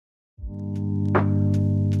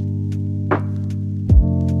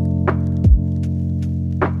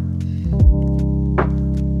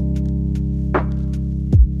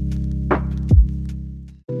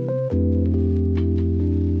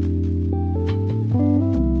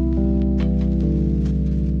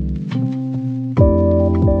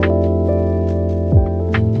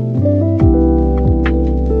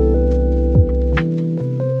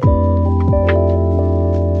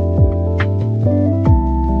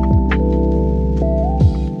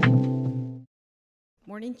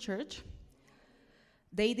in church.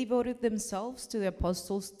 They devoted themselves to the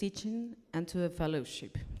apostles' teaching and to the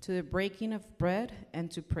fellowship, to the breaking of bread and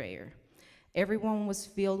to prayer. Everyone was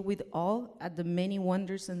filled with awe at the many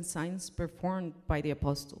wonders and signs performed by the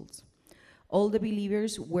apostles. All the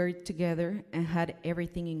believers were together and had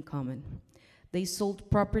everything in common. They sold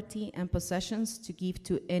property and possessions to give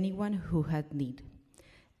to anyone who had need.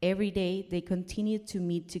 Every day they continued to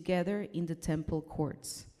meet together in the temple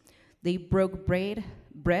courts. They broke bread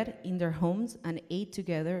in their homes and ate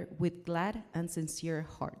together with glad and sincere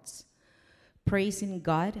hearts, praising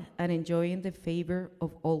God and enjoying the favor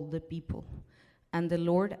of all the people. And the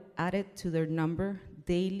Lord added to their number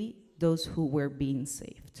daily those who were being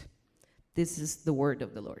saved. This is the word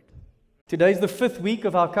of the Lord. Today is the 5th week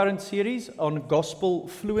of our current series on gospel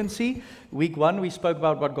fluency. Week 1, we spoke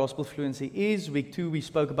about what gospel fluency is. Week 2, we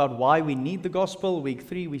spoke about why we need the gospel. Week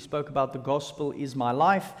 3, we spoke about the gospel is my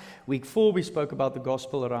life. Week 4, we spoke about the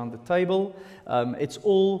gospel around the table. It's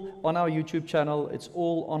all on our YouTube channel. It's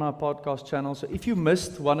all on our podcast channel. So if you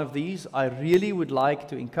missed one of these, I really would like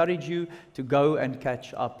to encourage you to go and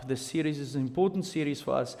catch up. This series is an important series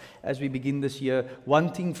for us as we begin this year,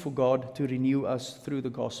 wanting for God to renew us through the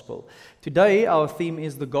gospel. Today, our theme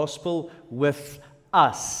is the gospel with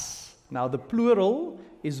us. Now, the plural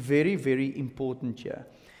is very, very important here.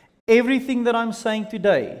 Everything that I'm saying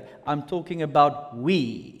today, I'm talking about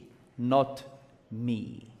we, not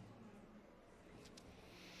me.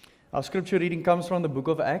 Our scripture reading comes from the book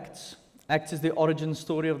of Acts. Acts is the origin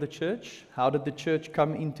story of the church. How did the church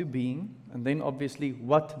come into being? And then obviously,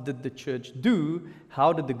 what did the church do?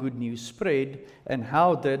 How did the good news spread? And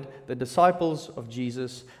how did the disciples of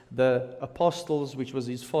Jesus, the apostles, which was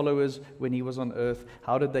his followers when he was on earth,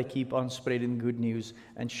 how did they keep on spreading good news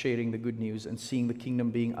and sharing the good news and seeing the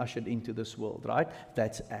kingdom being ushered into this world, right?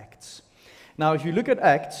 That's Acts. Now, if you look at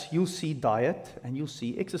Acts, you'll see diet and you'll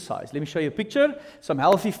see exercise. Let me show you a picture. Some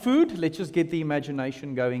healthy food. Let's just get the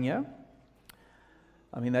imagination going here.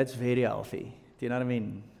 I mean, that's very healthy. Do you know what I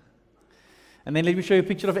mean? And then let me show you a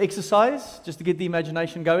picture of exercise, just to get the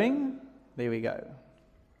imagination going. There we go.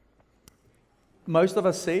 Most of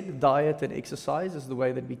us said diet and exercise is the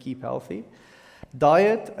way that we keep healthy.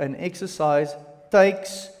 Diet and exercise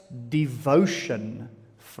takes devotion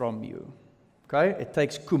from you. Okay? It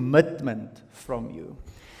takes commitment from you.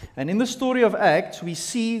 And in the story of Acts, we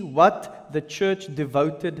see what the church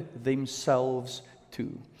devoted themselves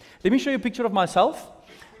to. Let me show you a picture of myself.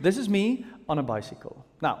 This is me on a bicycle.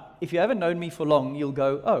 Now, if you haven't known me for long, you'll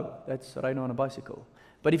go, oh, that's Reino on a bicycle.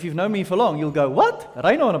 But if you've known me for long, you'll go, what?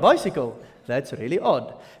 Reino on a bicycle? That's really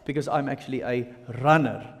odd, because I'm actually a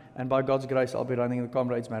runner. And by God's grace, I'll be running the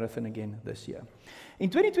Comrades Marathon again this year. In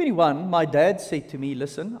 2021, my dad said to me,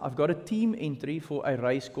 listen, I've got a team entry for a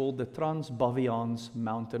race called the Trans-Baviaans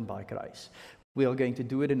mountain bike race. We are going to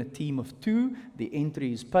do it in a team of 2. The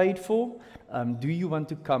entry is paid for. Do you want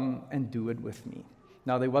to come and do it with me?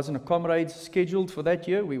 Now, there wasn't a Comrades scheduled for that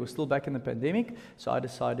year. We were still back in the pandemic, so I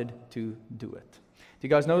decided to do it. Do you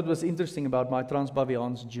guys know what was interesting about my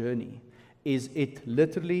Trans-Baviaans journey? Is it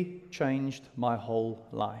literally changed my whole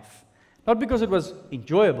life. Not because it was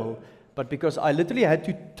enjoyable, but because I literally had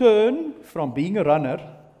to turn from being a runner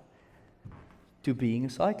to being a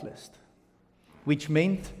cyclist, which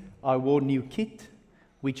meant I wore new kit,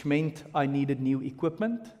 which meant I needed new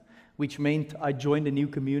equipment, which meant I joined a new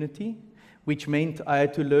community, which meant I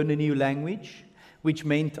had to learn a new language, which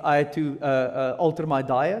meant I had to alter my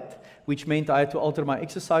diet, which meant I had to alter my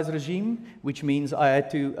exercise regime, which means I had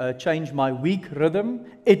to change my week rhythm.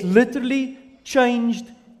 It literally changed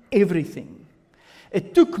everything.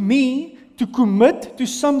 It took me to commit to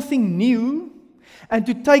something new and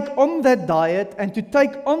to take on that diet and to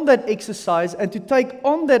take on that exercise and to take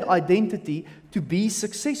on that identity to be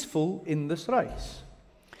successful in this race.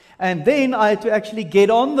 And then I had to actually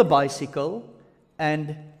get on the bicycle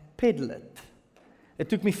and pedal it. It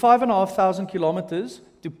took me 5,500 kilometers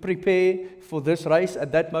to prepare for this race.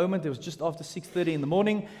 At that moment, it was just after 6:30 in the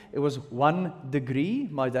morning. It was 1 degree.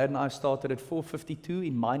 My dad and I started at 4:52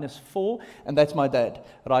 in -4, and that's my dad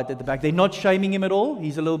right at the back. They're not shaming him at all.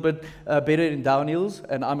 He's a little bit better in downhills,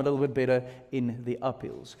 and I'm a little bit better in the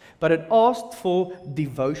uphills. But it asked for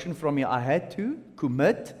devotion from me. I had to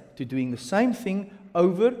commit to doing the same thing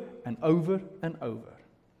over and over and over.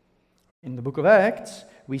 In the book of Acts,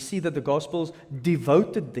 we see that the Gospels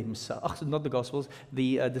devoted themselves, not the Gospels,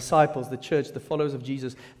 the disciples, the church, the followers of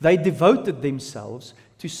Jesus, they devoted themselves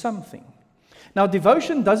to something. Now,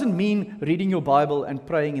 devotion doesn't mean reading your Bible and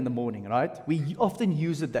praying in the morning, right? We often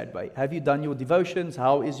use it that way. Have you done your devotions?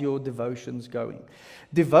 How is your devotions going?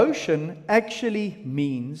 Devotion actually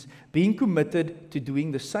means being committed to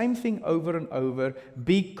doing the same thing over and over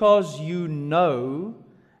because you know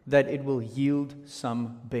that it will yield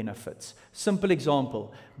some benefits. Simple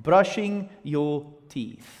example, brushing your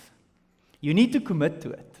teeth. You need to commit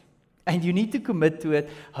to it. And you need to commit to it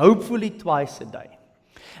hopefully twice a day.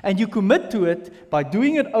 And you commit to it by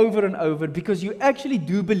doing it over and over because you actually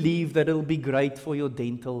do believe that it'll be great for your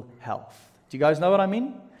dental health. Do you guys know what I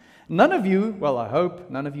mean? None of you, well, I hope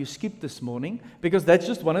none of you skipped this morning because that's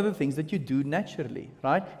just one of the things that you do naturally,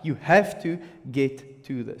 right? You have to get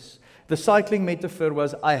to this. The cycling metaphor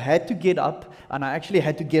was I had to get up and I actually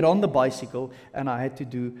had to get on the bicycle and I had to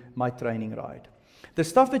do my training ride. The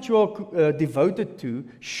stuff that you are devoted to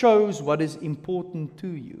shows what is important to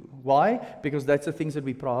you. Why? Because that's the things that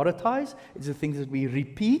we prioritize, it's the things that we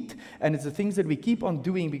repeat, and it's the things that we keep on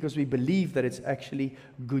doing because we believe that it's actually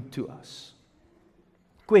good to us.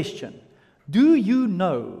 Question: do you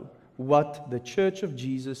know what the Church of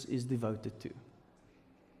Jesus is devoted to?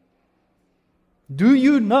 Do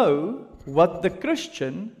you know what the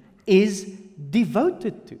Christian is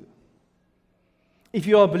devoted to? If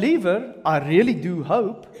you are a believer, I really do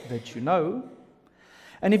hope that you know.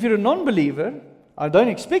 And if you're a non-believer, I don't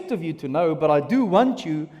expect of you to know, but I do want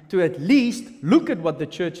you to at least look at what the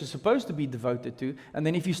church is supposed to be devoted to. And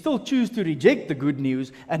then if you still choose to reject the good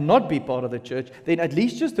news and not be part of the church, then at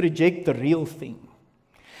least just reject the real thing.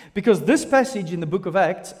 Because this passage in the book of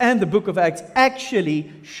Acts and the book of Acts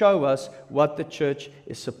actually show us what the church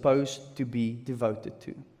is supposed to be devoted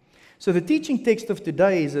to. So the teaching text of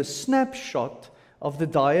today is a snapshot of the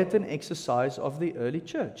diet and exercise of the early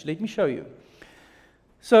church. Let me show you.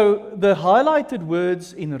 So the highlighted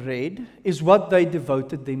words in red is what they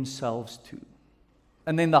devoted themselves to.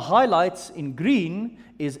 And then the highlights in green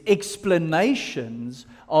is explanations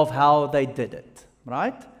of how they did it,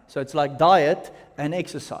 right? So it's like diet and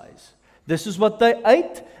exercise. This is what they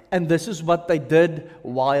ate, and this is what they did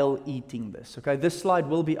while eating this. Okay, this slide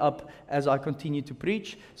will be up as I continue to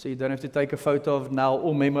preach, so you don't have to take a photo of now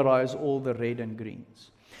or memorize all the red and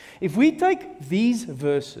greens. If we take these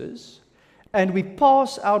verses and we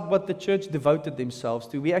pass out what the church devoted themselves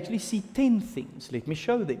to, we actually see 10 things. Let me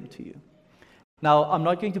show them to you. Now, I'm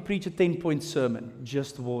not going to preach a 10-point sermon,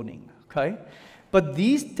 just warning, okay? But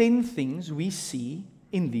these 10 things we see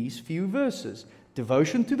in these few verses.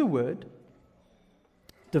 Devotion to the Word,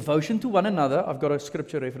 devotion to one another. I've got a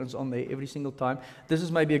scripture reference on there every single time. This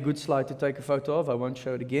is maybe a good slide to take a photo of. I won't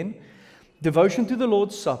show it again. Devotion to the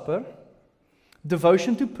Lord's Supper,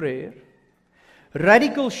 devotion to prayer,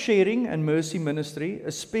 radical sharing and mercy ministry,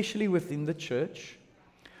 especially within the church,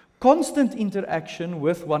 constant interaction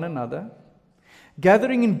with one another,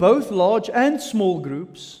 gathering in both large and small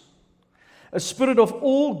groups, a spirit of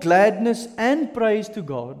all gladness and praise to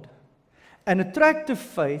God, an attractive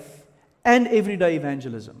faith, and everyday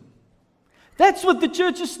evangelism. That's what the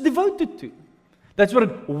church is devoted to. That's what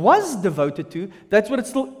it was devoted to. That's what it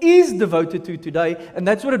still is devoted to today. And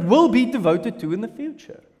that's what it will be devoted to in the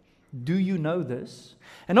future. Do you know this?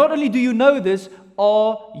 And not only do you know this,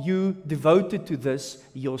 are you devoted to this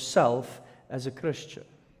yourself as a Christian?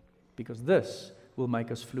 Because this will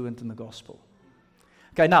make us fluent in the gospel.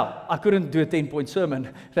 Okay, now, I couldn't do a 10-point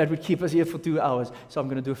sermon. That would keep us here for 2 hours. So I'm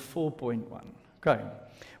going to do a 4.1. Okay.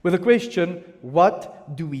 With the question,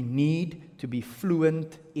 what do we need to be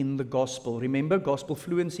fluent in the gospel? Remember, gospel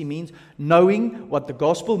fluency means knowing what the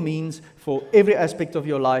gospel means for every aspect of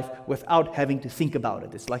your life without having to think about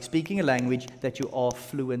it. It's like speaking a language that you are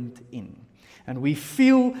fluent in. And we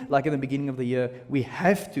feel like in the beginning of the year, we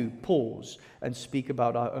have to pause and speak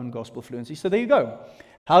about our own gospel fluency. So there you go.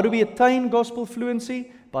 How do we attain gospel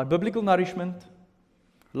fluency? By biblical nourishment,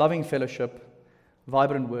 loving fellowship,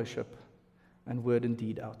 vibrant worship, and word and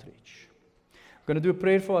deed outreach. I'm going to do a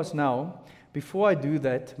prayer for us now. Before I do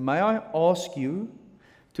that, may I ask you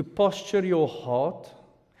to posture your heart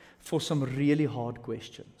for some really hard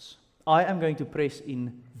questions. I am going to press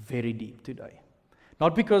in very deep today.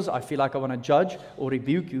 Not because I feel like I want to judge or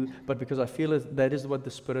rebuke you, but because I feel that is what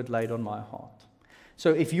the Spirit laid on my heart.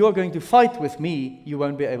 So if you are going to fight with me, you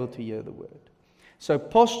won't be able to hear the word. So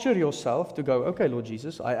posture yourself to go, okay, Lord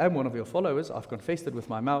Jesus, I am one of your followers. I've confessed it with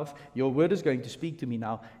my mouth. Your word is going to speak to me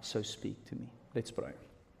now, so speak to me. Let's pray.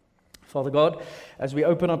 Father God, as we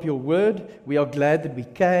open up your word, we are glad that we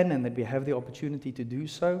can and that we have the opportunity to do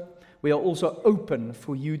so. We are also open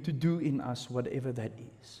for you to do in us whatever that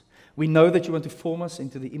is. We know that you want to form us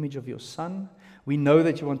into the image of your Son. We know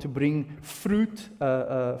that you want to bring fruit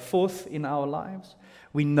forth in our lives.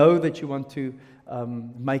 We know that you want to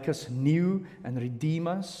make us new and redeem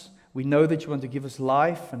us. We know that you want to give us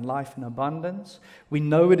life and life in abundance. We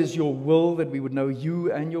know it is your will that we would know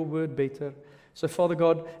you and your word better. So, Father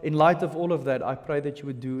God, in light of all of that, I pray that you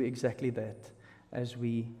would do exactly that as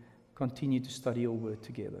we continue to study your word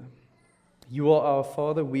together. You are our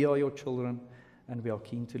Father, we are your children, and we are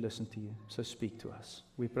keen to listen to you. So speak to us.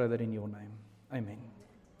 We pray that in your name. Amen.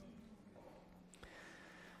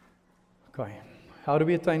 Okay. How do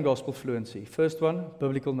we attain gospel fluency? First one,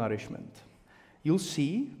 biblical nourishment. You'll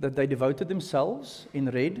see that they devoted themselves in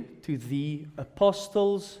red to the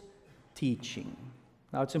apostles' teaching.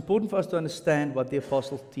 Now, it's important for us to understand what the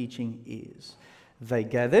apostles' teaching is. They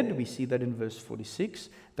gathered, we see that in verse 46.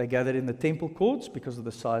 They gathered in the temple courts because of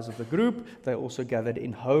the size of the group. They also gathered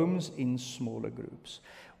in homes in smaller groups.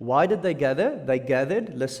 Why did they gather? They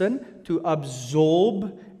gathered, listen, to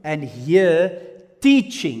absorb and hear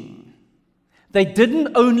teaching. They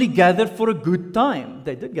didn't only gather for a good time.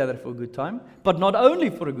 They did gather for a good time, but not only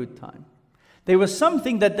for a good time. There was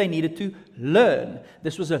something that they needed to learn.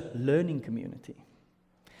 This was a learning community.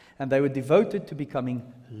 And they were devoted to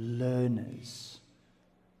becoming learners.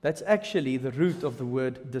 That's actually the root of the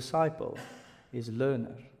word disciple, is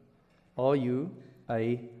learner. Are you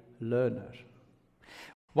a learner?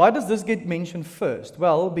 Why does this get mentioned first?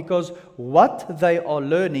 Well, because what they are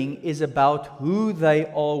learning is about who they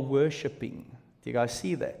are worshiping. Do you guys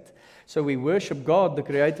see that? So we worship God, the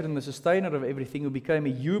creator and the sustainer of everything, who became a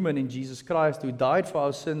human in Jesus Christ, who died for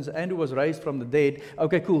our sins and who was raised from the dead.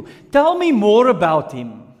 Okay, cool. Tell me more about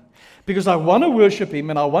him. Because I want to worship him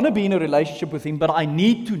and I want to be in a relationship with him, but I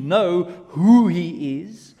need to know who he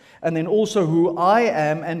is and then also who I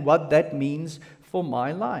am and what that means for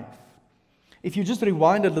my life. If you just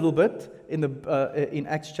rewind a little bit in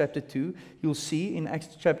Acts chapter 2, you'll see in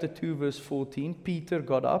Acts chapter 2 verse 14, Peter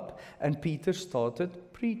got up and Peter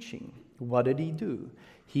started preaching. What did he do?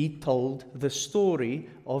 He told the story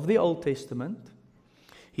of the Old Testament.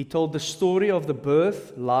 He told the story of the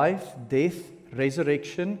birth, life, death,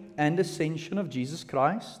 resurrection and ascension of Jesus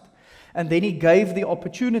Christ. And then he gave the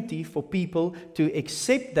opportunity for people to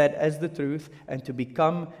accept that as the truth and to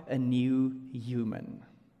become a new human.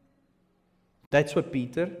 That's what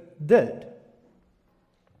Peter did.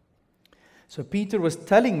 So Peter was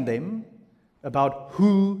telling them about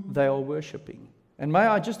who they are worshiping. And may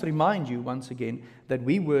I just remind you once again that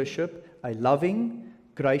we worship a loving,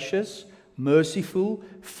 gracious, merciful,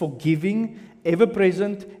 forgiving,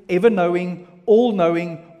 ever-present, ever-knowing,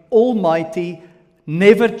 all-knowing, almighty,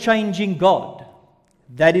 never-changing God.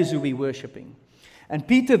 That is who we're worshiping. And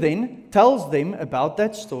Peter then tells them about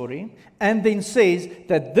that story and then says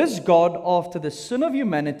that this God, after the sin of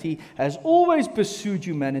humanity, has always pursued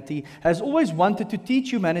humanity, has always wanted to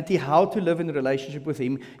teach humanity how to live in a relationship with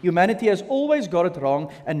him. Humanity has always got it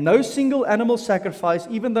wrong, and no single animal sacrifice,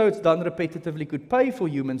 even though it's done repetitively, could pay for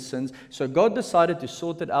human sins. So God decided to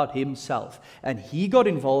sort it out himself. And he got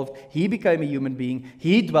involved. He became a human being.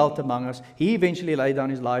 He dwelt among us. He eventually laid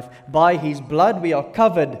down his life. By his blood we are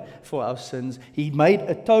covered for our sins. He made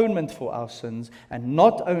atonement for our sins. And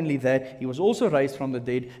not only that, he was also raised from the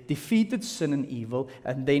dead, defeated sin and evil,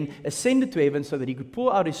 and then ascended to heaven so that he could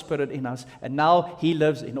pour out his Spirit in us. And now he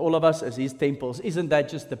lives in all of us as his temples. Isn't that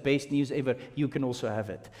just the best news ever? You can also have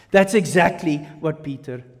it. That's exactly what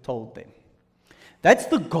Peter told them. That's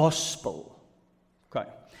the gospel. Okay.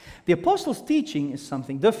 The apostles' teaching is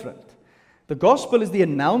something different. The gospel is the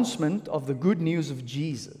announcement of the good news of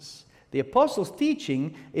Jesus. The apostles'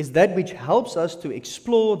 teaching is that which helps us to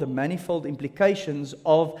explore the manifold implications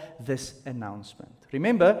of this announcement.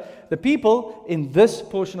 Remember, the people in this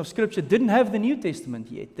portion of Scripture didn't have the New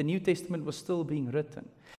Testament yet. The New Testament was still being written.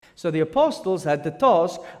 So the apostles had the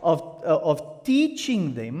task of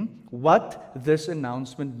teaching them what this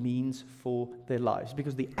announcement means for their lives,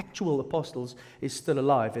 because the actual apostles is still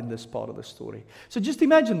alive in this part of the story. So just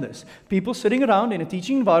imagine this. People sitting around in a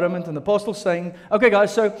teaching environment and the apostles saying, okay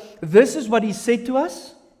guys, so this is what he said to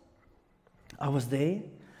us. I was there.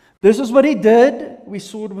 This is what he did. We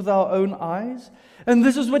saw it with our own eyes. And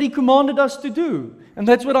this is what he commanded us to do. And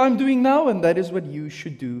that's what I'm doing now, and that is what you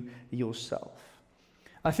should do yourself.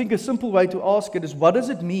 I think a simple way to ask it is, what does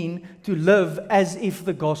it mean to live as if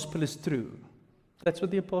the gospel is true? That's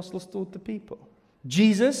what the apostles taught the people.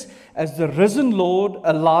 Jesus, as the risen Lord,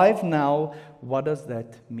 alive now, what does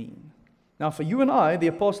that mean? Now, for you and I, the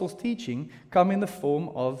apostles' teaching come in the form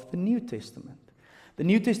of the New Testament. The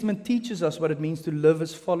New Testament teaches us what it means to live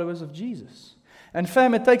as followers of Jesus. And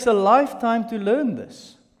fam, it takes a lifetime to learn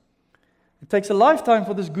this. It takes a lifetime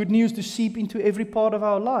for this good news to seep into every part of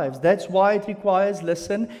our lives. That's why it requires,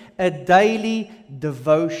 listen, a daily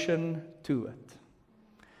devotion to it.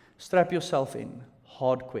 strap yourself in.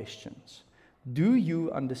 Hard questions. Do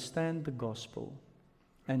you understand the gospel?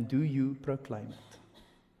 And do you proclaim it?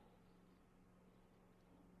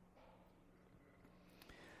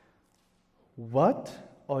 What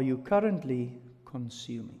are you currently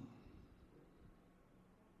consuming?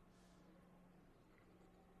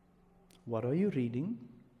 What are you reading?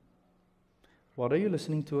 What are you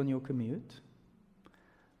listening to on your commute?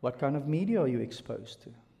 What kind of media are you exposed to?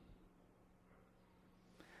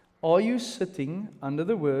 Are you sitting under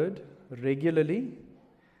the word regularly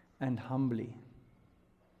and humbly?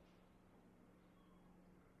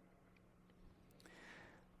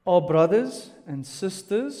 Are brothers and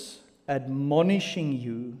sisters admonishing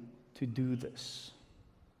you to do this?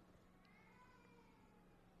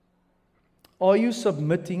 Are you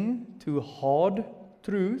submitting to hard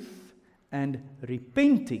truth and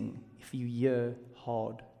repenting if you hear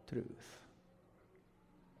hard truth?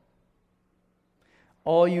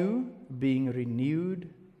 Are you being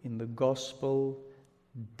renewed in the gospel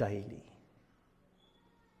daily?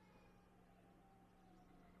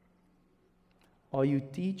 Are you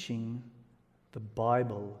teaching the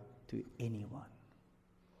Bible to anyone?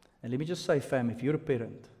 And let me just say, fam, if you're a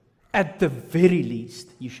parent, at the very least,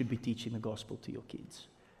 you should be teaching the gospel to your kids.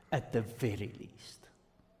 At the very least.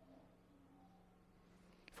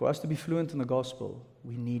 For us to be fluent in the gospel,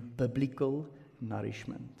 we need biblical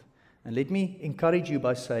nourishment. And let me encourage you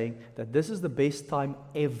by saying that this is the best time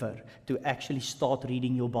ever to actually start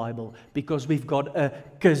reading your Bible, because we've got a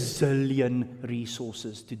gazillion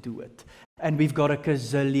resources to do it. And we've got a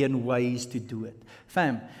gazillion ways to do it.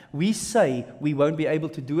 Fam, we say we won't be able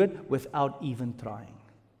to do it without even trying.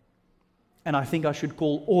 And I think I should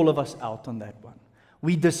call all of us out on that one.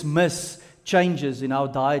 We dismiss changes in our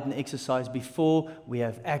diet and exercise before we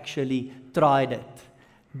have actually tried it.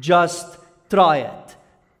 Just try it.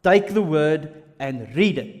 Take the word and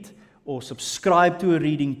read it, or subscribe to a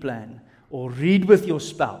reading plan, or read with your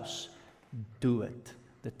spouse. Do it.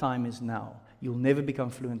 The time is now. You'll never become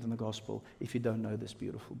fluent in the gospel if you don't know this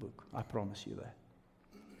beautiful book. I promise you that.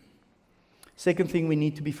 Second thing we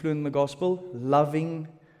need to be fluent in the gospel, loving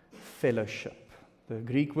fellowship. The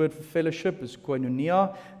Greek word for fellowship is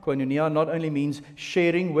koinonia. Koinonia not only means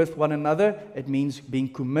sharing with one another, it means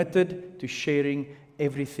being committed to sharing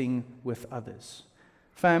everything with others.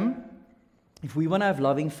 Fam, if we want to have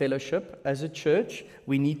loving fellowship as a church,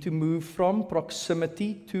 we need to move from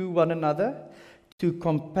proximity to one another to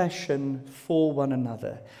compassion for one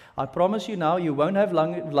another. I promise you now, you won't have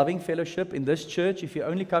loving fellowship in this church if you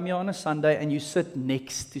only come here on a Sunday and you sit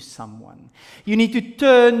next to someone. You need to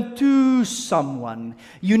turn to someone.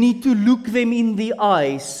 You need to look them in the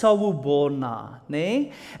eye, sawubona,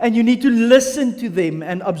 ne? And you need to listen to them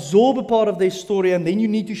and absorb a part of their story, and then you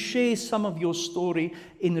need to share some of your story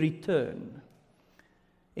in return.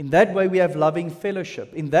 In that way, we have loving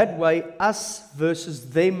fellowship. In that way, us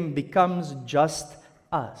versus them becomes just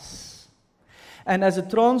us. And as a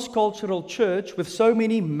transcultural church with so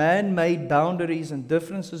many man-made boundaries and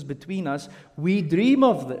differences between us, we dream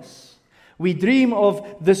of this. We dream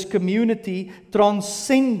of this community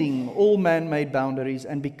transcending all man-made boundaries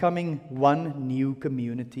and becoming one new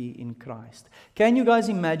community in Christ. Can you guys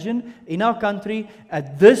imagine in our country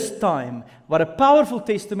at this time what a powerful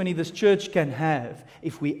testimony this church can have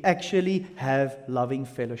if we actually have loving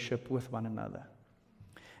fellowship with one another?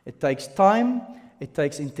 It takes time, it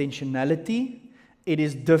takes intentionality, it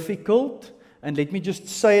is difficult. And let me just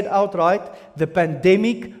say it outright, the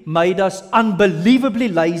pandemic made us unbelievably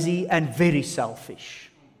lazy and very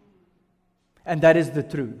selfish. And that is the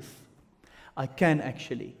truth. I can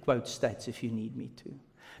actually quote stats if you need me to.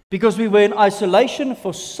 Because we were in isolation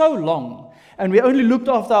for so long, and we only looked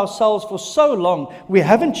after ourselves for so long, we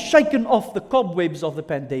haven't shaken off the cobwebs of the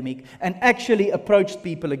pandemic and actually approached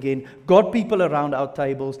people again, got people around our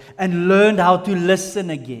tables, and learned how to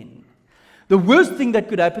listen again. The worst thing that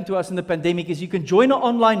could happen to us in the pandemic is you can join an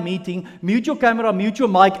online meeting, mute your camera, mute your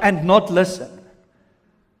mic, and not listen.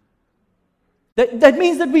 That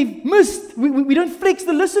means that we've missed, we don't flex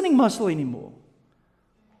the listening muscle anymore.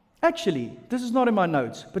 Actually, this is not in my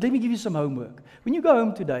notes, but let me give you some homework. When you go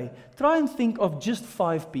home today, try and think of just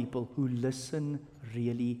 5 people who listen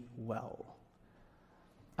really well.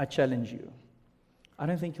 I challenge you. I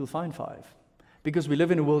don't think you'll find 5. Because we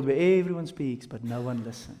live in a world where everyone speaks, but no one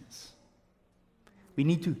listens. We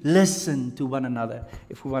need to listen to one another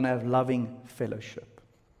if we want to have loving fellowship.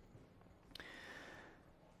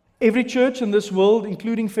 Every church in this world,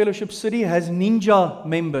 including Fellowship City, has ninja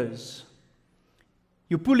members.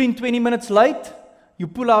 You pull in 20 minutes late, you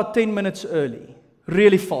pull out 10 minutes early.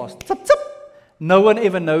 Really fast. Zip, zip. No one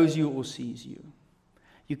ever knows you or sees you.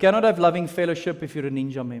 You cannot have loving fellowship if you're a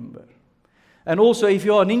ninja member. And also, if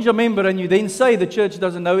you're a ninja member and you then say the church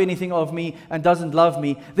doesn't know anything of me and doesn't love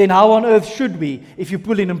me, then how on earth should we if you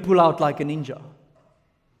pull in and pull out like a ninja?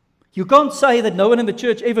 You can't say that no one in the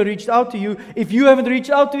church ever reached out to you if you haven't reached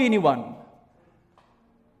out to anyone.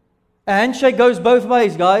 A handshake goes both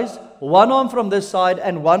ways, guys. One arm from this side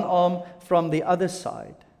and one arm from the other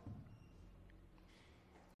side.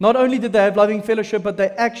 Not only did they have loving fellowship, but they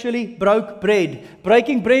actually broke bread.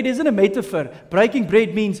 Breaking bread isn't a metaphor. Breaking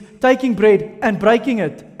bread means taking bread and breaking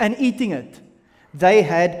it and eating it. They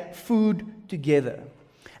had food together.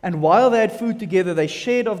 And while they had food together, they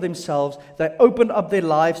shared of themselves. They opened up their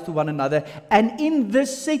lives to one another. And in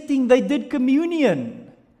this setting, they did communion.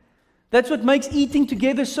 That's what makes eating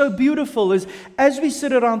together so beautiful, is as we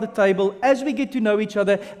sit around the table, as we get to know each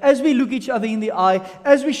other, as we look each other in the eye,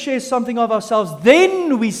 as we share something of ourselves,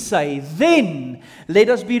 then we say, then let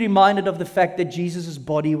us be reminded of the fact that Jesus'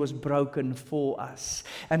 body was broken for us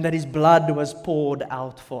and that His blood was poured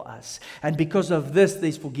out for us. And because of this,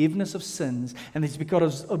 there's forgiveness of sins, and it's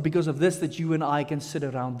because of this that you and I can sit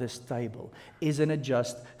around this table. Isn't it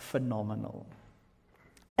just phenomenal?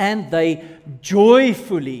 And they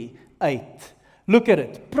joyfully ate. Look at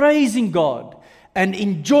it. Praising God and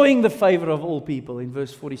enjoying the favor of all people. In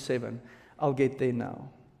verse 47. I'll get there now.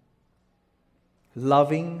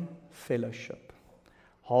 Loving fellowship.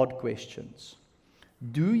 Hard questions.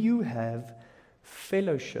 Do you have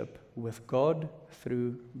fellowship with God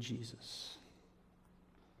through Jesus?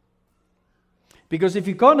 Because if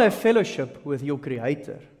you can't have fellowship with your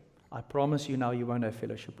Creator, I promise you now you won't have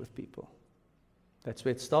fellowship with people. That's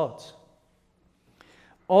where it starts.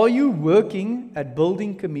 Are you working at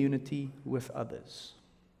building community with others?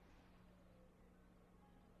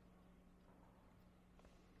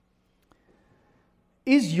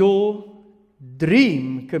 Is your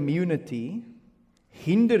dream community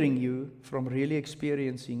hindering you from really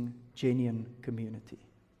experiencing genuine community?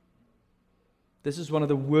 This is one of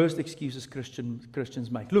the worst excuses Christians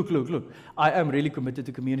make. Look. I am really committed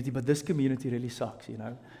to community, but this community really sucks,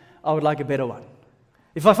 I would like a better one.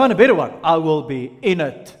 If I find a better one, I will be in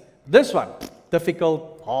it. This one,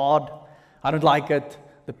 difficult, hard. I don't like it.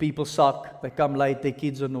 The people suck. They come late. Their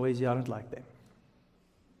kids are noisy. I don't like them.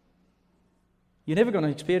 You're never going to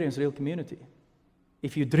experience real community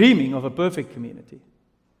if you're dreaming of a perfect community.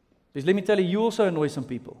 Because let me tell you, you also annoy some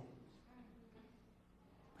people.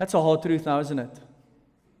 That's a hard truth now, isn't it?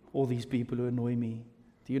 All these people who annoy me.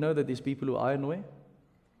 Do you know that there's people who I annoy?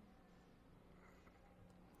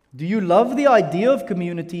 Do you love the idea of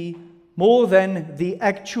community more than the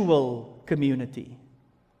actual community?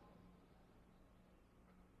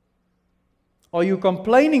 Are you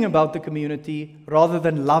complaining about the community rather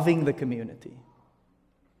than loving the community?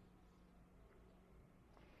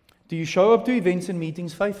 Do you show up to events and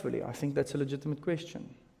meetings faithfully? I think that's a legitimate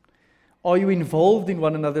question. Are you involved in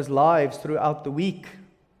one another's lives throughout the week?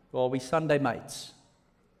 Or are we Sunday mates?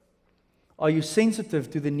 Are you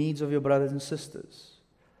sensitive to the needs of your brothers and sisters?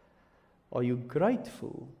 Are you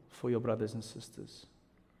grateful for your brothers and sisters?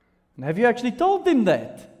 And have you actually told them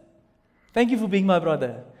that? Thank you for being my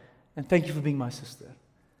brother. And thank you for being my sister.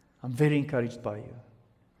 I'm very encouraged by you.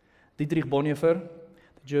 Dietrich Bonhoeffer,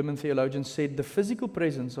 the German theologian, said the physical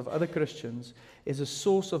presence of other Christians is a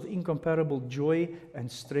source of incomparable joy and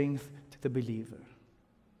strength to the believer.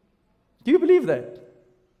 Do you believe that?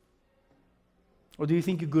 Or do you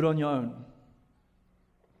think you're good on your own?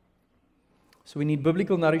 So we need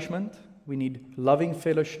biblical nourishment. We need loving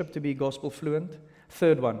fellowship to be gospel fluent.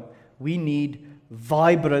 Third one, we need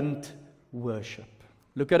vibrant worship.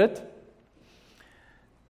 Look at it.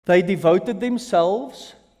 They devoted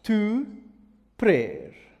themselves to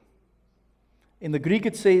prayer. In the Greek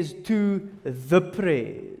it says to the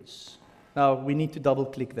prayers. Now we need to double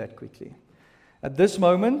click that quickly. At this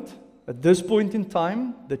moment, at this point in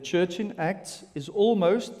time, the church in Acts is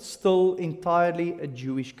almost still entirely a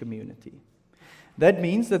Jewish community. That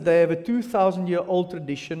means that they have a 2,000-year-old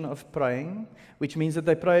tradition of praying, which means that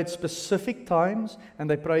they pray at specific times and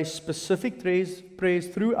they pray specific prayers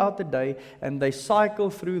throughout the day, and they cycle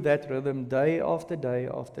through that rhythm day after day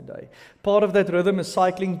after day. Part of that rhythm is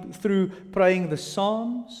cycling through praying the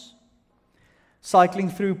Psalms, cycling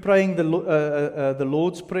through praying the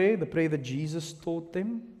Lord's Prayer, the prayer that Jesus taught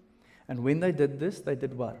them. And when they did this, they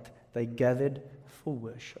did what? They gathered for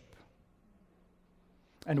worship.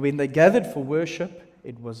 And when they gathered for worship,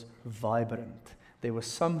 it was vibrant. There was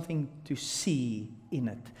something to see in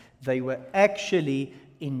it. They were actually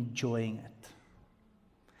enjoying it.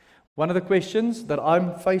 One of the questions that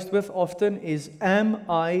I'm faced with often is, am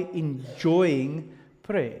I enjoying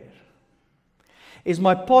prayer? Is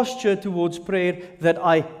my posture towards prayer that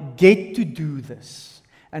I get to do this?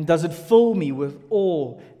 And does it fill me with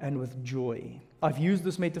awe and with joy? I've used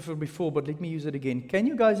this metaphor before, but let me use it again. Can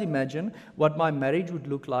you guys imagine what my marriage would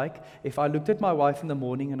look like if I looked at my wife in the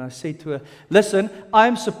morning and I said to her, listen,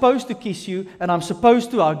 I'm supposed to kiss you, and I'm supposed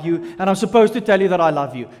to hug you, and I'm supposed to tell you that I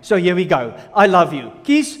love you. So here we go. I love you.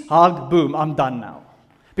 Kiss, hug, boom, I'm done now.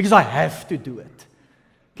 Because I have to do it.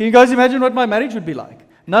 Can you guys imagine what my marriage would be like?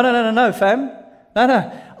 No, fam.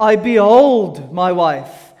 No. I behold my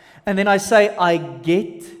wife, and then I say, I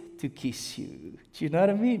get to kiss you. Do you know what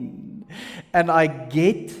I mean? And I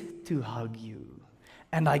get to hug you.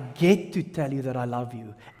 And I get to tell you that I love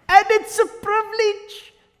you. And it's a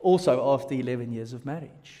privilege. Also, after 11 years of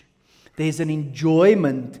marriage, there's an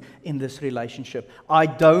enjoyment in this relationship. I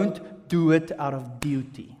don't do it out of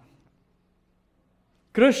duty.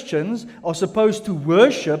 Christians are supposed to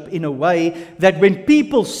worship in a way that when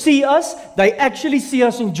people see us, they actually see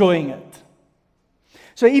us enjoying it.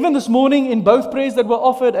 So even this morning, in both prayers that were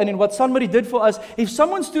offered and in what somebody did for us, if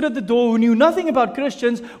someone stood at the door who knew nothing about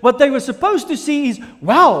Christians, what they were supposed to see is,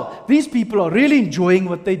 wow, these people are really enjoying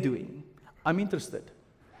what they're doing. I'm interested.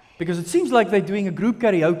 Because it seems like they're doing a group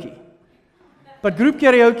karaoke. But group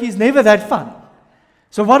karaoke is never that fun.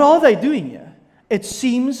 So what are they doing here? It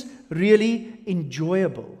seems really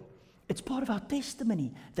enjoyable. It's part of our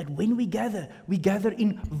testimony that when we gather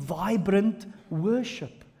in vibrant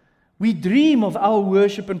worship. We dream of our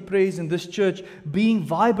worship and praise in this church being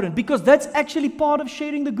vibrant because that's actually part of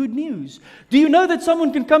sharing the good news. Do you know that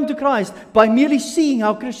someone can come to Christ by merely seeing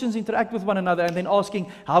how Christians interact with one another and then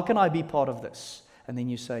asking, how can I be part of this? And then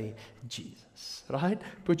you say, Jesus, right?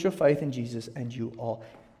 Put your faith in Jesus and you are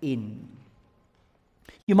in.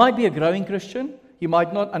 You might be a growing Christian. You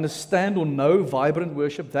might not understand or know vibrant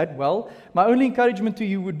worship that well. My only encouragement to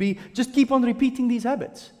you would be just keep on repeating these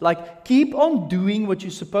habits. Like, keep on doing what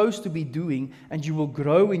you're supposed to be doing, and you will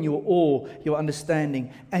grow in your awe, your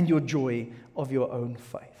understanding, and your joy of your own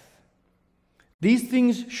faith. These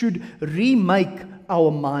things should remake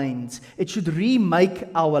our minds. It should remake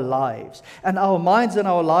our lives. And our minds and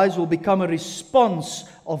our lives will become a response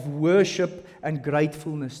of worship and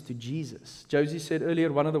gratefulness to Jesus. Josie said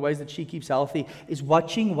earlier, one of the ways that she keeps healthy is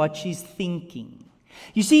watching what she's thinking.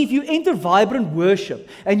 You see, if you enter vibrant worship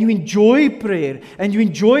and you enjoy prayer and you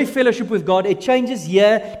enjoy fellowship with God, it changes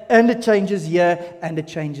here and it changes here and it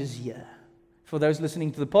changes here. For those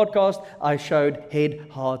listening to the podcast, I showed head,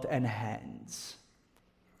 heart, and hands.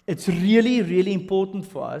 It's really, really important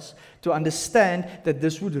for us to understand that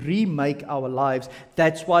this would remake our lives.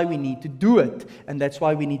 That's why we need to do it, and that's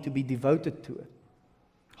why we need to be devoted to it.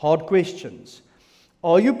 Hard questions.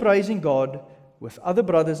 Are you praising God with other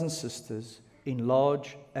brothers and sisters in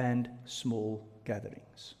large and small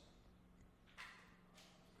gatherings?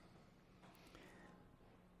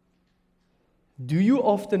 Do you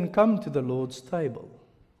often come to the Lord's table?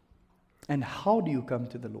 And how do you come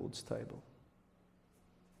to the Lord's table?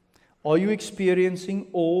 Are you experiencing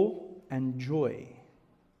awe and joy?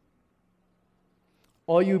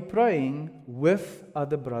 Are you praying with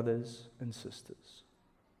other brothers and sisters?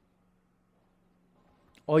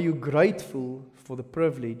 Are you grateful for the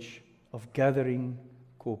privilege of gathering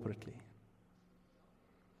corporately?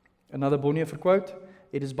 Another Bonhoeffer quote,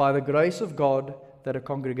 it is by the grace of God that a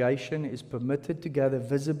congregation is permitted to gather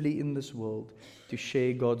visibly in this world to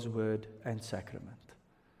share God's word and sacrament.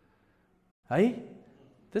 Hey?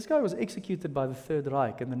 This guy was executed by the Third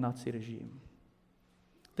Reich and the Nazi regime.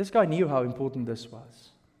 This guy knew how important this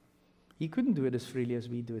was. He couldn't do it as freely as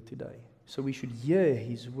we do it today. So we should hear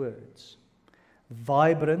his words.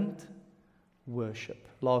 Vibrant worship.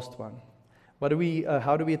 Last one. How do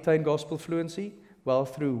we attain gospel fluency? Well,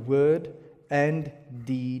 through word and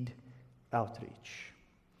deed outreach.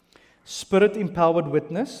 Spirit-empowered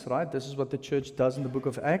witness, right? This is what the church does in the book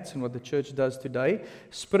of Acts and what the church does today.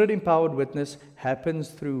 Spirit-empowered witness happens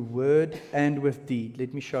through word and with deed.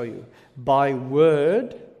 Let me show you. By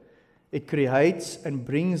word, it creates and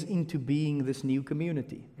brings into being this new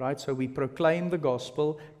community, right? So we proclaim the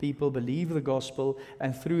gospel, people believe the gospel,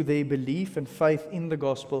 and through their belief and faith in the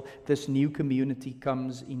gospel, this new community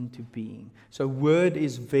comes into being. So word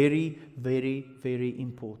is very, very, very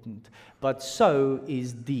important. But so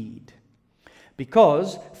is deed.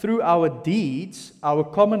 Because through our deeds, our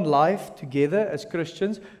common life together as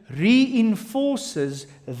Christians reinforces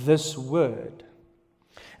this word.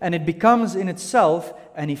 And it becomes in itself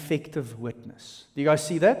an effective witness. Do you guys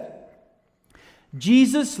see that?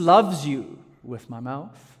 Jesus loves you with my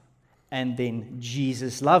mouth, and then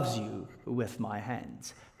Jesus loves you with my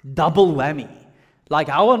hands. Double whammy. Like,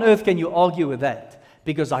 how on earth can you argue with that?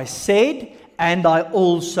 Because I said, and I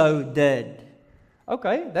also did.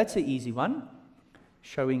 Okay, that's an easy one.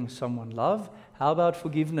 Showing someone love. How about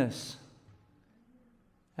forgiveness?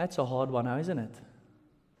 That's a hard one now, isn't it?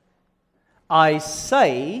 I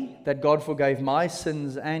say that God forgave my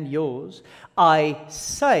sins and yours. I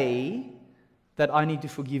say that I need to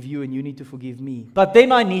forgive you and you need to forgive me. But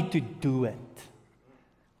then I need to do it.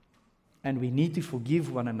 And we need to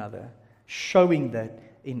forgive one another, showing that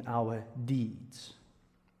in our deeds.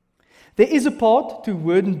 There is a part to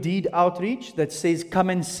word and deed outreach that says come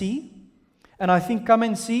and see. And I think come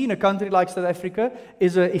and see in a country like South Africa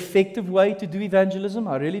is an effective way to do evangelism.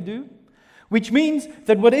 I really do. Which means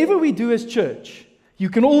that whatever we do as church, you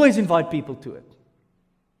can always invite people to it.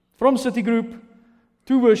 From city group,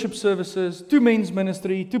 to worship services, to men's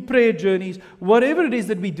ministry, to prayer journeys, whatever it is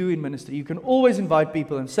that we do in ministry, you can always invite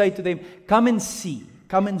people and say to them, come and see,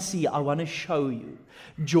 I want to show you.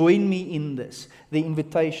 Join me in this. The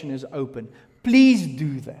invitation is open. Please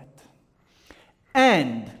do that.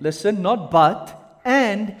 And, listen, not but,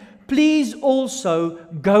 and please also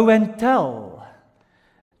go and tell.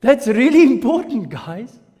 That's really important,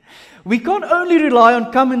 guys. We can't only rely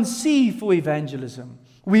on come and see for evangelism.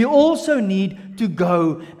 We also need to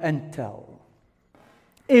go and tell.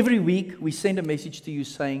 Every week we send a message to you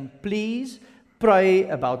saying, please pray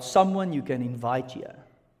about someone you can invite here.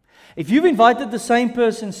 If you've invited the same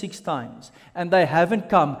person 6 times and they haven't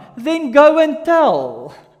come, then go and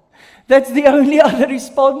tell. That's the only other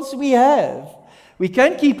response we have. We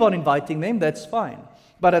can keep on inviting them, that's fine.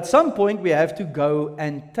 But at some point we have to go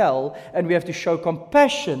and tell, and we have to show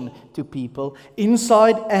compassion to people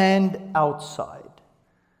inside and outside.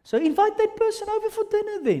 So invite that person over for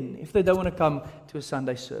dinner then, if they don't want to come to a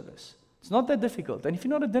Sunday service. It's not that difficult. And if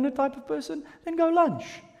you're not a dinner type of person, then go lunch.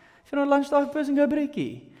 If you're not a lunch type of person, go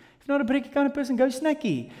brekkie. If you're not a brekkie kind of person, go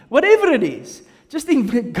snacky. Whatever it is, just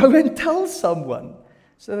go and tell someone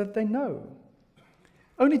so that they know.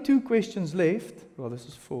 Only 2 questions left. Well, this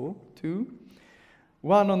is 4. 2.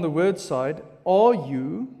 One on the word side, are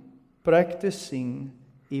you practicing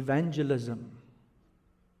evangelism?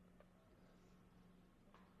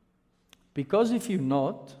 Because if you're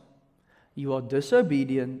not, you are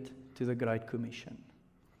disobedient to the Great Commission.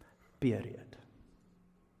 Period.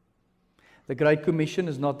 The Great Commission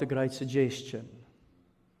is not the Great Suggestion.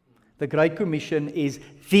 The Great Commission is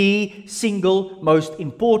the single most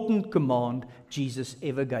important command Jesus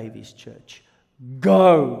ever gave his church.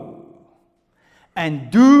 Go and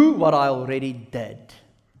do what I already did.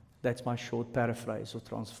 That's my short paraphrase or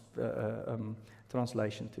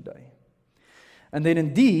translation today. And then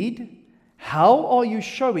indeed, how are you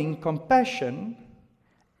showing compassion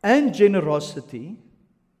and generosity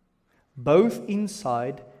both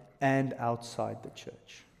inside and outside the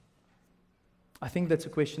church? I think that's a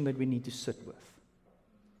question that we need to sit with.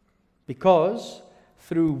 Because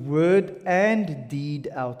through word and deed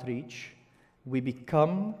outreach, we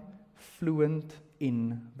become fluent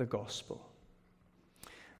in the gospel.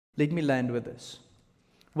 Let me land with this.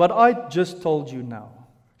 What I just told you now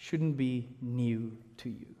shouldn't be new to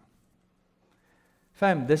you.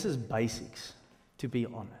 Fam, this is basics, to be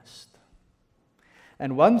honest.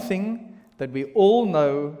 And one thing that we all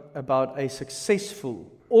know about a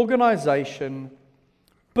successful organization,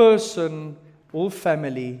 person, or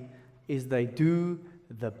family is they do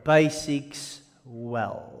the basics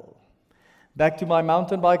well. Back to my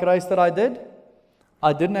mountain bike race that I did.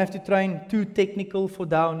 I didn't have to train too technical for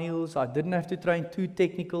downhills. I didn't have to train too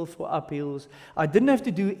technical for uphills. I didn't have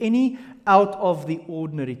to do any out of the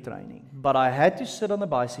ordinary training. But I had to sit on the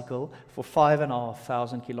bicycle for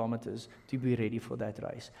 5,500 kilometers to be ready for that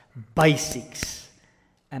race. Basics.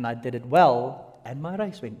 And I did it well, and my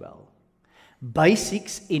race went well.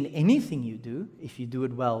 Basics in anything you do, if you do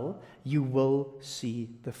it well, you will see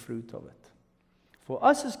the fruit of it. For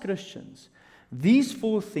us as Christians, these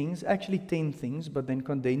 4 things, actually 10 things, but then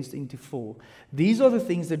condensed into 4. These are the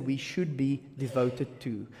things that we should be devoted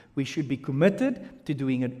to. We should be committed to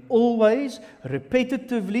doing it always,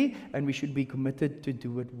 repetitively, and we should be committed to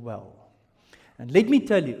do it well. And let me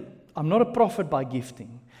tell you, I'm not a prophet by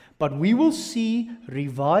gifting, but we will see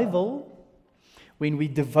revival when we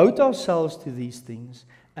devote ourselves to these things,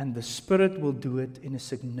 and the Spirit will do it in a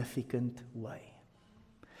significant way.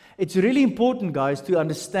 It's really important, guys, to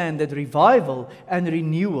understand that revival and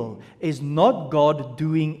renewal is not God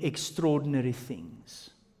doing extraordinary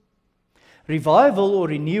things. Revival or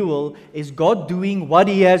renewal is God doing what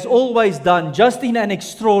He has always done, just in an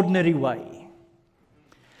extraordinary way.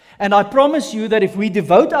 And I promise you that if we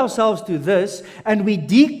devote ourselves to this and we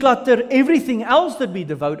declutter everything else that we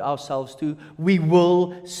devote ourselves to, we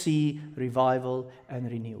will see revival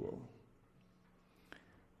and renewal.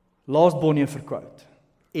 Last Bonhoeffer quote.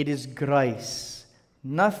 It is grace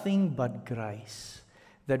nothing but grace,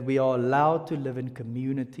 that we are allowed to live in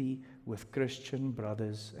community with Christian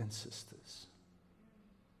brothers and sisters.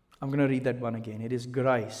 I'm going to read that one again. It is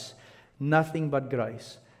grace, nothing but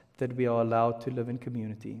grace, that we are allowed to live in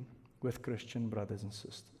community with Christian brothers and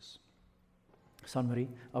sisters. Sunmarie,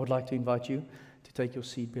 I would like to invite you to take your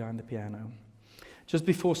seat behind the piano. Just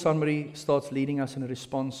before Sunmarie starts leading us in a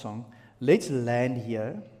response song, let's land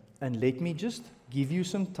here and let me just give you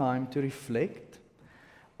some time to reflect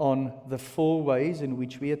on the 4 ways in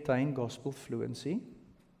which we attain gospel fluency: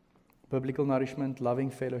 biblical nourishment, loving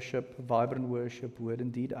fellowship, vibrant worship, word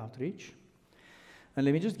and deed outreach. And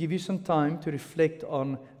let me just give you some time to reflect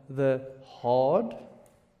on the hard,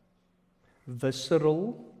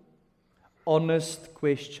 visceral, honest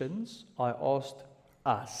questions I asked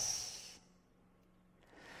us.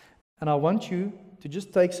 And I want you to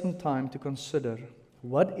just take some time to consider,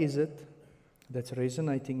 what is it that's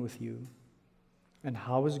resonating with you, and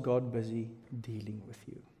how is God busy dealing with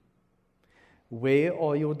you? Where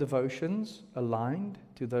are your devotions aligned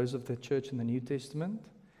to those of the church in the New Testament?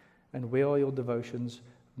 And where are your devotions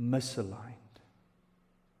misaligned?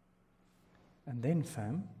 And then,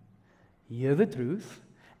 fam, hear the truth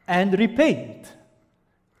and repent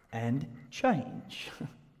and change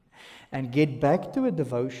and get back to a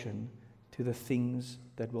devotion to the things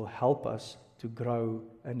that will help us to grow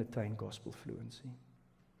and attain gospel fluency.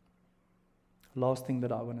 Last thing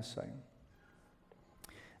that I want to say.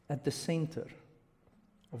 At the center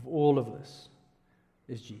of all of this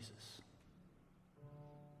is Jesus.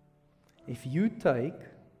 If you take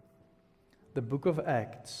the book of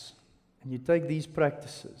Acts and you take these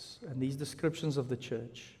practices and these descriptions of the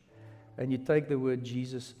church and you take the word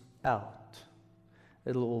Jesus out,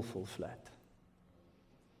 it'll all fall flat.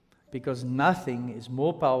 Because nothing is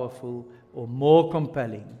more powerful or more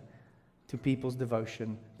compelling to people's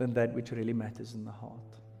devotion than that which really matters in the heart.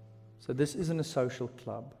 So this isn't a social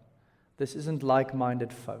club. This isn't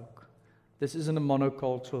like-minded folk. This isn't a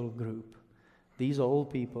monocultural group. These are all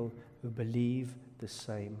people who believe the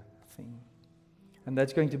same thing. And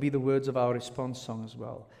that's going to be the words of our response song as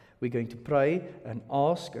well. We're going to pray and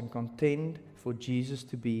ask and contend for Jesus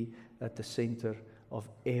to be at the center of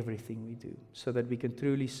everything we do, so that we can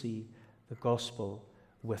truly see the gospel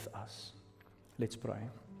with us. Let's pray.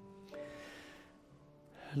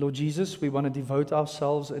 Lord Jesus, we want to devote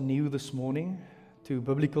ourselves anew this morning to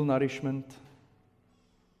biblical nourishment,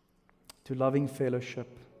 to loving fellowship,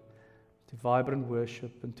 to vibrant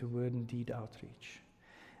worship, and to word and deed outreach.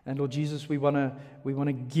 And Lord Jesus, we want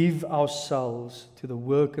to give ourselves to the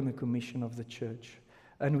work and the commission of the church.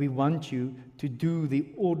 And we want you to do the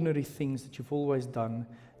ordinary things that you've always done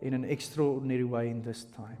in an extraordinary way in this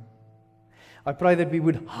time. I pray that we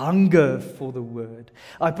would hunger for the word.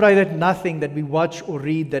 I pray that nothing that we watch or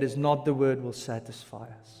read that is not the word will satisfy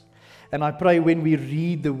us. And I pray when we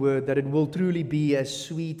read the word that it will truly be as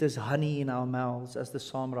sweet as honey in our mouths, as the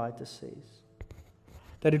psalm writer says.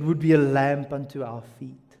 That it would be a lamp unto our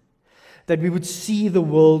feet. That we would see the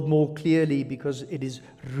world more clearly because it is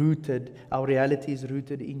rooted, our reality is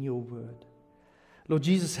rooted in your word. Lord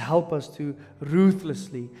Jesus, help us to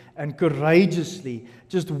ruthlessly and courageously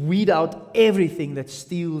just weed out everything that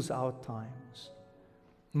steals our times.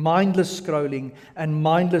 Mindless scrolling and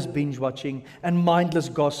mindless binge watching and mindless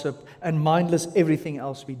gossip and mindless everything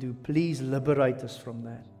else we do. Please liberate us from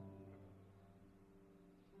that.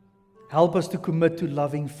 Help us to commit to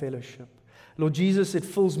loving fellowship. Lord Jesus, it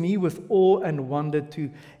fills me with awe and wonder to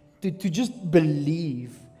just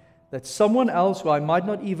believe that someone else who I might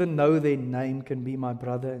not even know their name can be my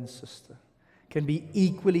brother and sister, can be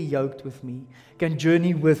equally yoked with me, can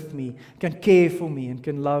journey with me, can care for me, and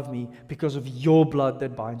can love me because of your blood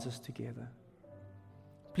that binds us together.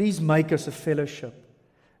 Please make us a fellowship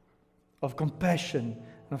of compassion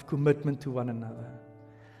and of commitment to one another.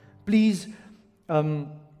 Please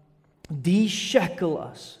de-shackle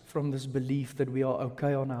us from this belief that we are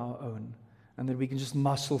okay on our own and that we can just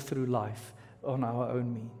muscle through life on our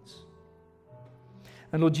own means.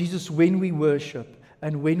 And Lord Jesus, when we worship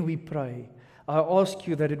and when we pray, I ask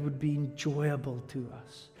you that it would be enjoyable to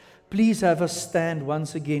us. Please have us stand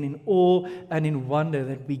once again in awe and in wonder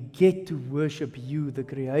that we get to worship you, the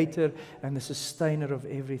creator and the sustainer of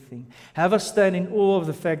everything. Have us stand in awe of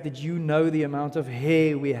the fact that you know the amount of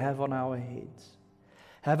hair we have on our heads.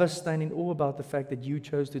 Have us stand in awe about the fact that you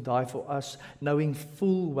chose to die for us, knowing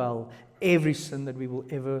full well every sin that we were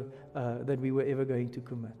ever going to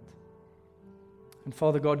commit. And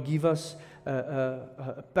Father God, give us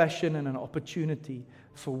a passion and an opportunity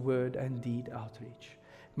for word and deed outreach.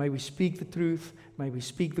 May we speak the truth, may we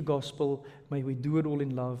speak the gospel, may we do it all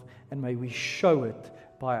in love, and may we show it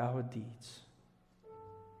by our deeds.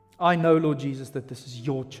 I know, Lord Jesus, that this is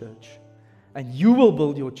your church. And you will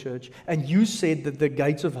build your church. And you said that the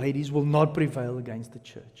gates of Hades will not prevail against the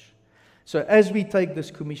church. So as we take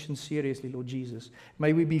this commission seriously, Lord Jesus,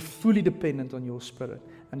 may we be fully dependent on your Spirit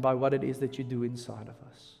and by what it is that you do inside of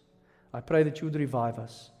us. I pray that you would revive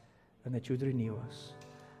us and that you would renew us.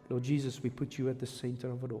 Lord Jesus, we put you at the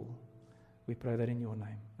center of it all. We pray that in your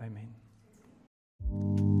name. Amen.